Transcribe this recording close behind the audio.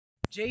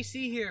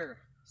JC here.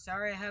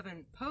 Sorry I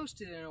haven't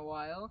posted in a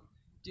while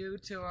due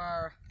to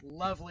our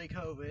lovely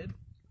COVID.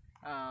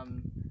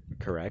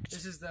 Correct.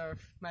 This is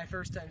my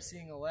first time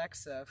seeing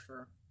Alexa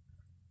for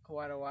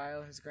quite a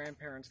while. His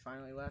grandparents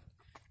finally left.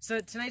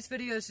 So tonight's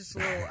video is just a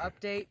little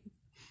update.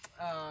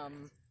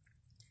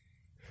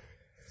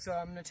 So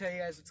I'm going to tell you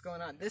guys what's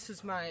going on. This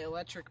is my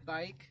electric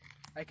bike.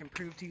 I can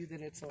prove to you that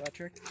it's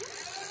electric.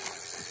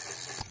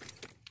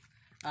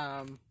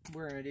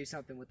 We're going to do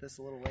something with this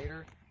a little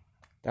later.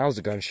 That was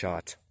a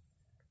gunshot.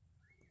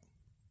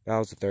 That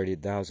was a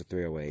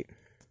 308.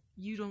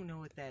 You don't know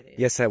what that is.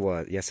 Yes, it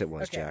was. Yes, it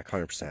was, okay. Jack.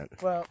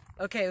 100%. Well,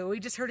 okay, we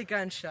just heard a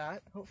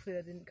gunshot. Hopefully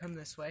that didn't come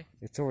this way.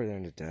 It's over there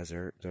in the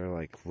desert. They're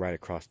like right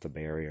across the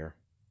barrier.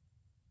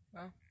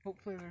 Well,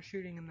 hopefully they're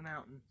shooting in the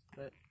mountains,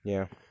 but...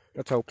 Yeah,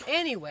 let's hope.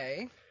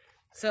 Anyway,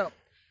 so,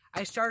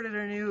 I started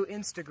a new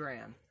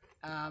Instagram.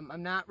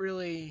 I'm not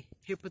really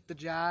hip with the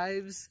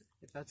jives,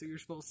 if that's what you're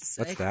supposed to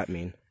say. What's that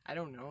mean? I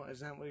don't know.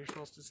 Is that what you're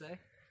supposed to say?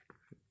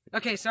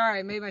 Okay, sorry,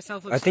 I made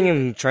myself look I think stupid.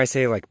 I'm trying to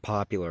say, like,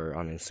 popular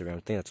on Instagram. I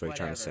think that's what you're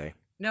trying to say.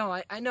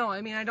 No, I know.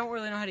 I mean, I don't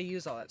really know how to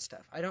use all that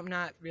stuff. I'm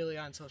not really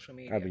on social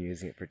media. I've been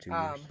using it for 2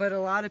 years. But a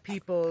lot of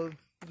people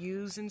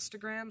use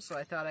Instagram, so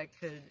I thought I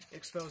could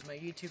expose my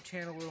YouTube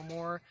channel a little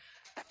more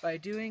by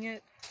doing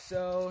it.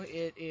 So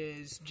it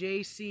is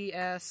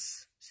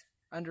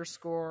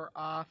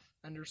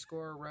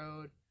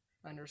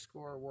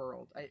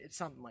JCS_off_road_world. It's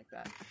something like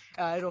that.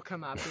 It'll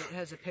come up. It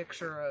has a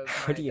picture of my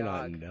How do you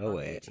dog not know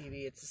on it?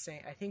 TV. It's the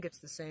same. I think it's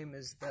the same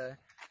as the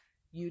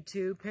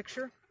YouTube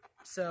picture.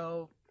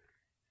 So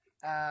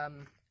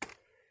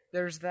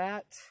there's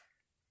that.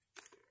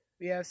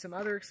 We have some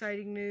other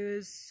exciting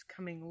news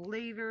coming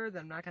later that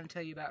I'm not going to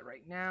tell you about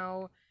right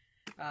now.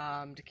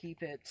 To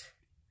keep it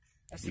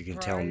a surprise. You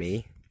can tell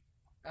me.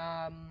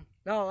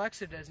 No,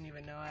 Alexa doesn't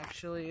even know,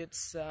 actually.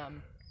 It's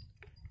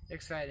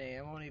exciting.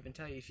 I won't even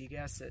tell you if you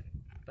guess it,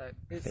 but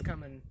it's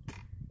coming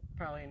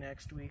probably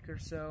next week or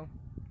so.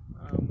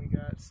 We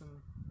got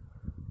some,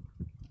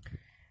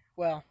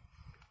 well,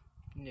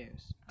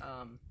 news.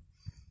 Can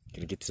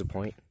you get to the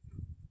point?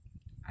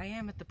 I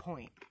am at the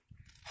point.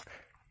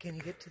 Can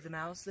you get to the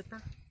mouse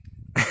zipper?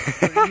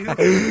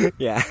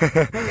 Yeah.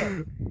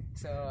 Okay.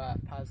 So,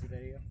 pause the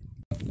video.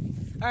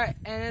 Alright,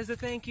 and as a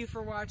thank you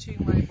for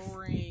watching my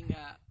boring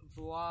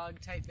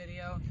vlog type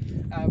video,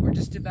 we're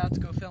just about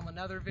to go film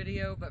another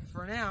video, but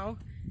for now,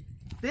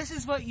 this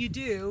is what you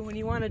do when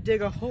you want to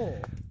dig a hole.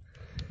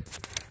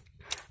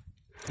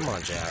 Come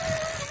on, Jack.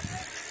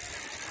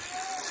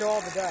 Show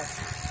all the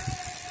dust.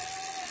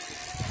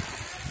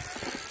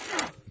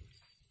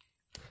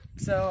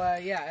 So,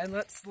 yeah, and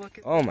let's look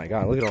at... Oh my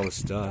god, look at all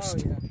this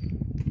dust. Oh, yeah.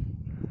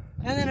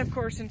 And then, of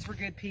course, since we're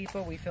good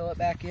people, we fill it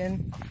back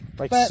in.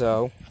 Like but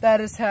so. That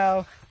is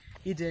how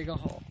you dig a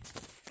hole.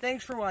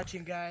 Thanks for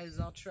watching, guys.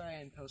 I'll try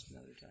and post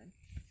another time.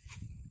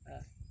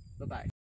 Bye-bye.